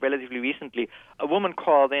aware of relatively recently. A woman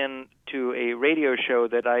called in to a radio show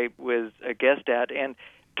that I was a guest at and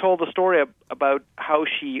told the story about how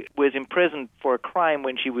she was imprisoned for a crime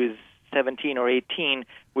when she was 17 or 18,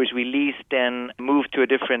 was released and moved to a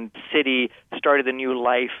different city, started a new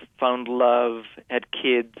life, found love, had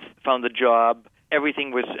kids, found a job.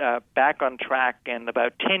 Everything was back on track, and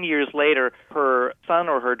about 10 years later, her son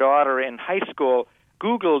or her daughter in high school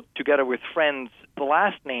Googled, together with friends, the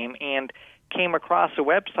last name and came across a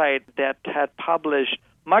website that had published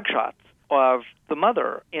mugshots of the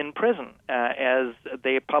mother in prison, as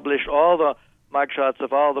they published all the mugshots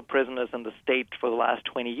of all the prisoners in the state for the last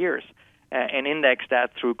 20 years and indexed that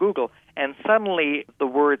through Google. And suddenly the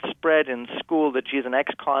word spread in school that she's an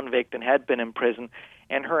ex-convict and had been in prison,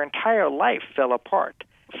 and her entire life fell apart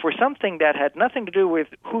for something that had nothing to do with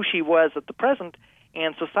who she was at the present.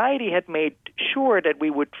 And society had made sure that we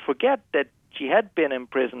would forget that she had been in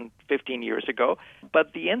prison 15 years ago,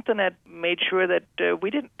 but the Internet made sure that we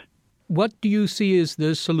didn't. What do you see as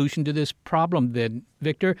the solution to this problem then,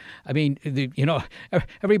 Victor? I mean,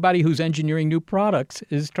 everybody who's engineering new products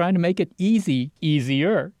is trying to make it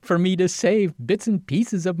easier for me to save bits and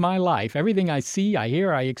pieces of my life, everything I see, I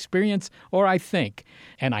hear, I experience, or I think.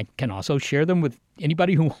 And I can also share them with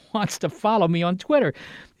anybody who wants to follow me on Twitter.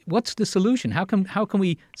 What's the solution? How can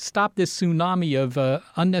we stop this tsunami of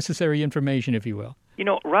unnecessary information, if you will?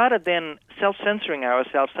 Rather than self-censoring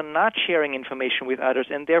ourselves and not sharing information with others,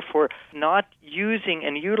 and therefore not using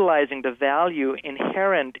and utilizing the value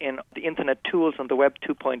inherent in the Internet tools and the Web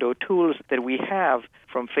 2.0 tools that we have,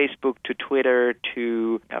 from Facebook to Twitter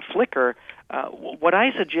to Flickr, what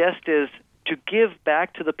I suggest is to give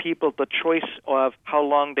back to the people the choice of how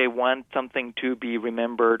long they want something to be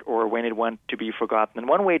remembered or when it wants to be forgotten. And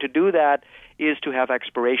one way to do that is to have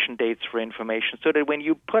expiration dates for information, so that when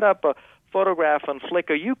you put up a photograph on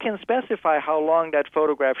Flickr, you can specify how long that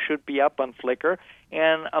photograph should be up on Flickr,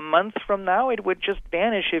 and a month from now it would just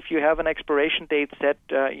vanish if you have an expiration date set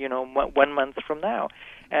 1 month from now.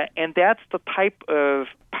 And that's the type of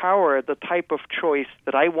power, the type of choice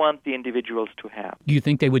that I want the individuals to have. Do you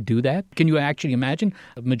think they would do that? Can you actually imagine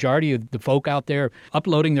the majority of the folk out there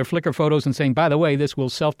uploading their Flickr photos and saying, by the way, this will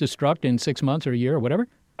self-destruct in 6 months or a year or whatever?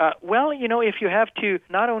 Well, if you have to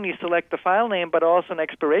not only select the file name but also an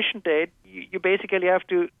expiration date, you basically have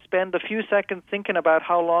to spend a few seconds thinking about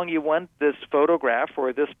how long you want this photograph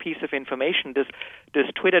or this piece of information, this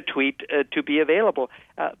Twitter tweet, to be available.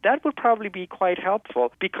 That would probably be quite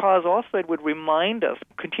helpful, because also it would remind us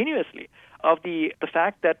continuously of the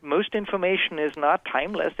fact that most information is not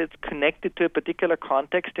timeless. It's connected to a particular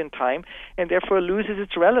context in time and therefore loses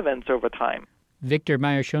its relevance over time. Viktor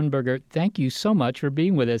Mayer-Schönberger, thank you so much for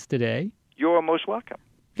being with us today. You're most welcome.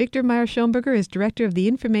 Viktor Mayer-Schönberger is director of the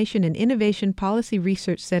Information and Innovation Policy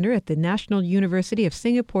Research Center at the National University of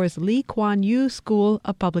Singapore's Lee Kuan Yew School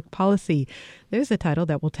of Public Policy. There's a title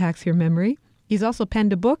that will tax your memory. He's also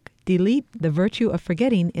penned a book, Delete: The Virtue of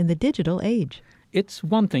Forgetting in the Digital Age. It's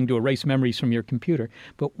one thing to erase memories from your computer,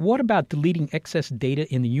 but what about deleting excess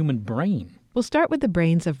data in the human brain? We'll start with the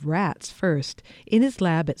brains of rats first. In his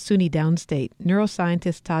lab at SUNY Downstate,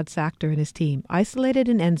 neuroscientist Todd Sacktor and his team isolated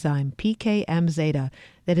an enzyme, PKM-zeta,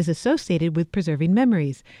 that is associated with preserving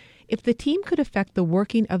memories. If the team could affect the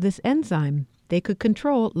working of this enzyme, they could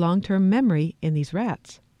control long-term memory in these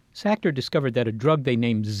rats. Sacktor discovered that a drug they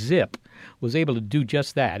named Zip was able to do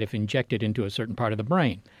just that if injected into a certain part of the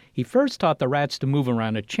brain. He first taught the rats to move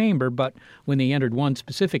around a chamber, but when they entered one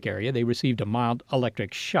specific area, they received a mild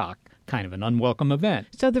electric shock, kind of an unwelcome event.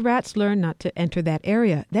 So the rats learned not to enter that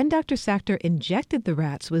area. Then Dr. Sacktor injected the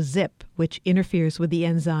rats with Zip, which interferes with the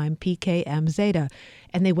enzyme PKM-zeta,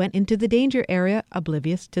 and they went into the danger area,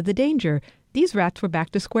 oblivious to the danger. These rats were back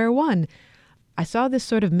to square one. I saw this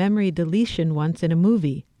sort of memory deletion once in a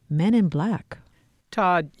movie, Men in Black.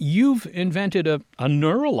 Todd, you've invented a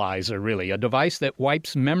neuralizer, really, a device that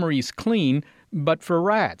wipes memories clean, but for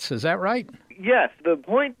rats. Is that right? Yes. The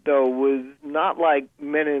point, though, was not like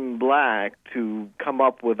Men in Black to come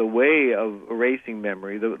up with a way of erasing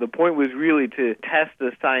memory. The point was really to test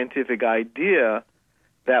the scientific idea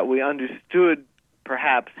that we understood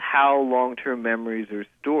perhaps how long-term memories are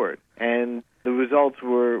stored. And the results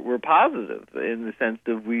were positive in the sense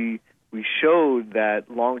that we showed that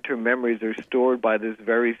long-term memories are stored by this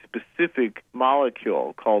very specific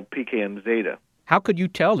molecule called PKM-zeta. How could you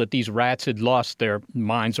tell that these rats had lost their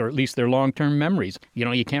minds, or at least their long-term memories?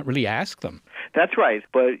 You can't really ask them. That's right,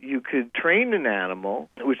 but you could train an animal,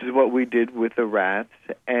 which is what we did with the rats,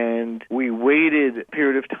 and we waited a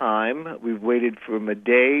period of time. We've waited from a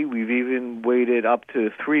day. We've even waited up to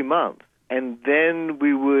 3 months. And then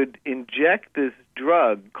we would inject this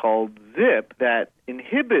drug called Zip that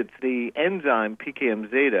inhibits the enzyme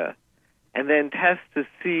PKM-zeta and then test to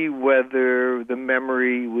see whether the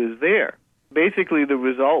memory was there. Basically, the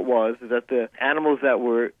result was that the animals that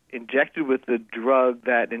were injected with the drug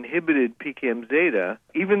that inhibited PKM-zeta,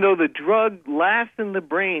 even though the drug lasts in the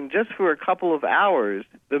brain just for a couple of hours,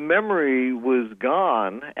 the memory was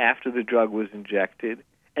gone after the drug was injected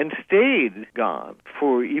and stayed gone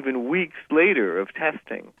for even weeks later of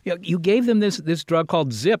testing. You gave them this drug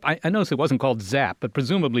called Zip. I noticed it wasn't called ZAP, but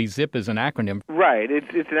presumably Zip is an acronym. Right. It's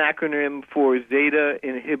an acronym for Zeta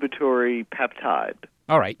Inhibitory Peptide.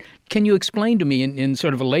 All right. Can you explain to me in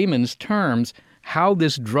sort of a layman's terms how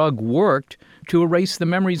this drug worked to erase the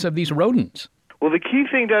memories of these rodents? Well, the key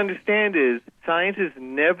thing to understand is scientists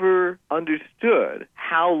never understood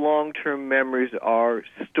how long-term memories are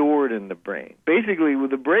stored in the brain. Basically,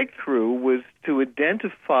 the breakthrough was to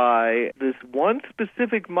identify this one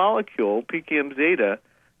specific molecule, PKM-zeta,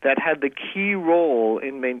 that had the key role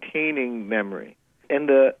in maintaining memory. And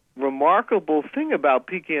the remarkable thing about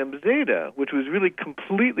PKM-zeta, which was really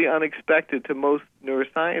completely unexpected to most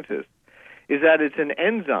neuroscientists, is that it's an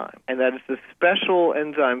enzyme, and that it's a special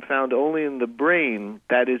enzyme found only in the brain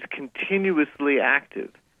that is continuously active,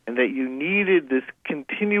 and that you needed this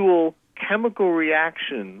continual chemical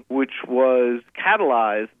reaction which was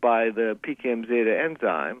catalyzed by the PKM-zeta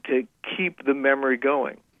enzyme to keep the memory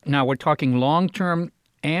going. Now, we're talking long-term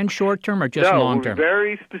and short-term, or just long-term? No,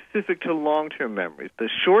 very specific to long-term memories. The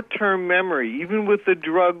short-term memory, even with the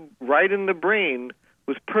drug right in the brain,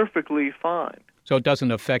 was perfectly fine. So it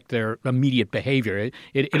doesn't affect their immediate behavior.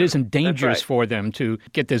 It isn't dangerous for them to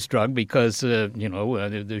get this drug because,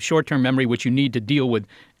 the short-term memory, which you need to deal with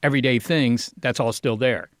everyday things, that's all still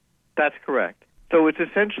there. That's correct. So it's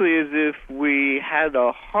essentially as if we had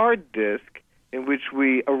a hard disk in which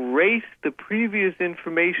we erased the previous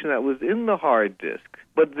information that was in the hard disk,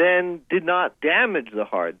 but then did not damage the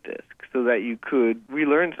hard disk so that you could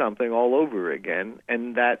relearn something all over again,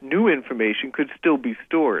 and that new information could still be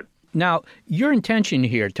stored. Now, your intention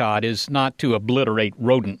here, Todd, is not to obliterate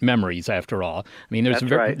rodent memories, after all. I mean, there's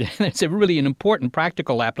right. There's really an important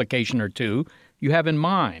practical application or two you have in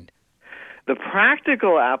mind. The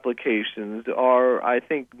practical applications are, I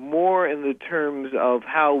think, more in the terms of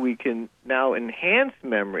how we can now enhance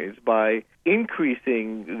memories by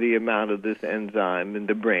increasing the amount of this enzyme in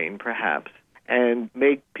the brain, perhaps, and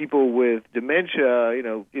make people with dementia,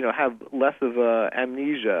 have less of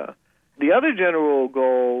amnesia. The other general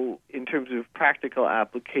goal in terms of practical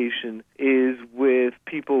application is with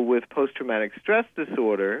people with post-traumatic stress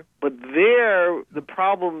disorder. But there, the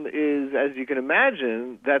problem is, as you can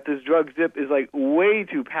imagine, that this drug ZIP is like way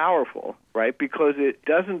too powerful, right? Because it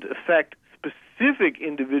doesn't affect specific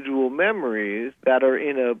individual memories that are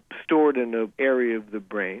stored in an area of the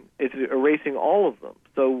brain. It's erasing all of them.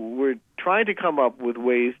 So we're trying to come up with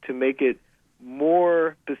ways to make it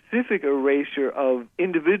more specific erasure of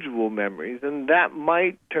individual memories, and that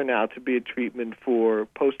might turn out to be a treatment for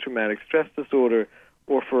post-traumatic stress disorder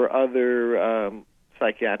or for other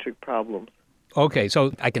psychiatric problems. Okay,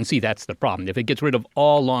 so I can see that's the problem. If it gets rid of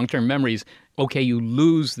all long-term memories, okay, you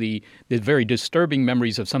lose the very disturbing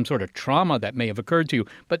memories of some sort of trauma that may have occurred to you,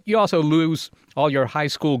 but you also lose all your high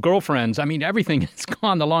school girlfriends. I mean, everything is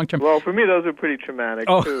gone, the long-term. Well, for me, those are pretty traumatic,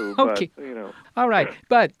 too. Okay. But, All right.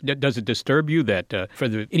 But does it disturb you that for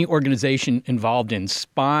any organization involved in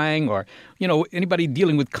spying or, anybody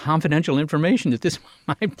dealing with confidential information, that this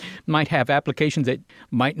might have applications that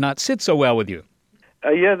might not sit so well with you?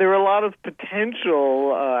 Yeah, there are a lot of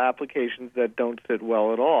potential applications that don't fit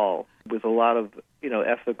well at all, with a lot of,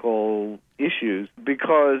 ethical issues.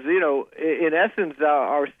 Because, in essence,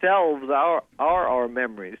 ourselves are our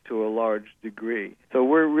memories to a large degree. So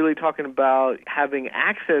we're really talking about having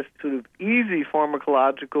access to the easy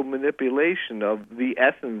pharmacological manipulation of the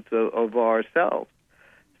essence of ourselves.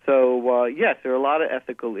 So, yes, there are a lot of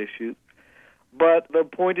ethical issues. But the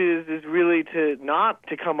point is really not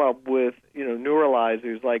to come up with,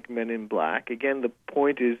 neuralizers like Men in Black. Again, the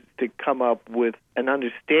point is to come up with an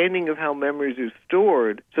understanding of how memories are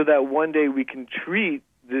stored so that one day we can treat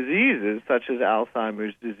diseases such as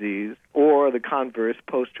Alzheimer's disease or the converse,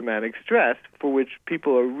 post-traumatic stress, for which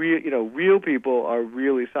people are real people are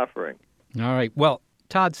really suffering. All right. Well,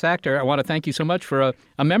 Todd Sacktor, I want to thank you so much for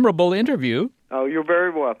a memorable interview. Oh, you're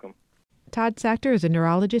very welcome. Todd Sacktor is a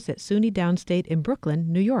neurologist at SUNY Downstate in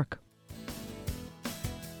Brooklyn, New York.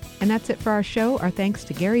 And that's it for our show. Our thanks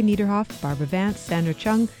to Gary Niederhoff, Barbara Vance, Sandra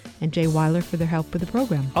Chung, and Jay Weiler for their help with the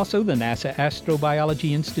program. Also, the NASA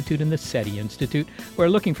Astrobiology Institute and the SETI Institute, where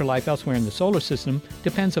looking for life elsewhere in the solar system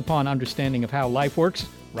depends upon understanding of how life works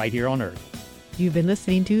right here on Earth. You've been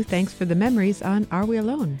listening to Thanks for the Memories on Are We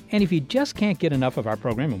Alone? And if you just can't get enough of our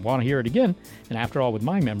program and want to hear it again, and after all, with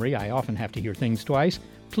my memory, I often have to hear things twice,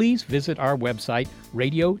 please visit our website,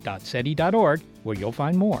 radio.seti.org, where you'll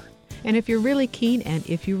find more. And if you're really keen and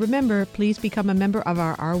if you remember, please become a member of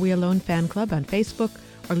our Are We Alone fan club on Facebook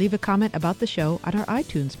or leave a comment about the show on our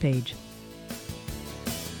iTunes page.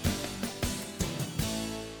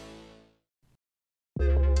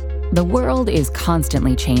 The world is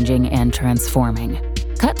constantly changing and transforming.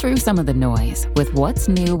 Cut through some of the noise with What's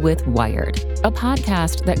New with Wired, a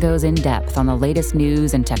podcast that goes in depth on the latest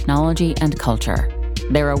news and technology and culture.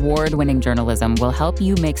 Their award-winning journalism will help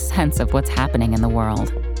you make sense of what's happening in the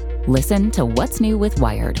world. Listen to What's New with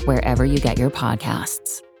Wired wherever you get your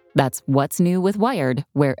podcasts. That's What's New with Wired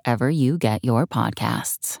wherever you get your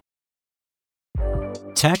podcasts.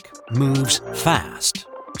 Tech moves fast,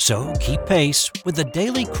 so keep pace with the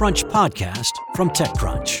Daily Crunch podcast from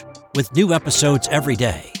TechCrunch. With new episodes every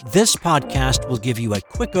day, this podcast will give you a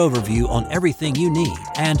quick overview on everything you need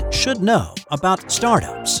and should know about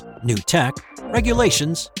startups, new tech,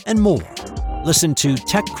 regulations, and more. Listen to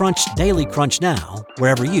TechCrunch Daily Crunch now,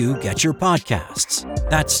 wherever you get your podcasts.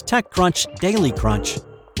 That's TechCrunch Daily Crunch,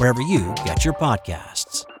 wherever you get your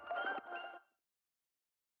podcasts.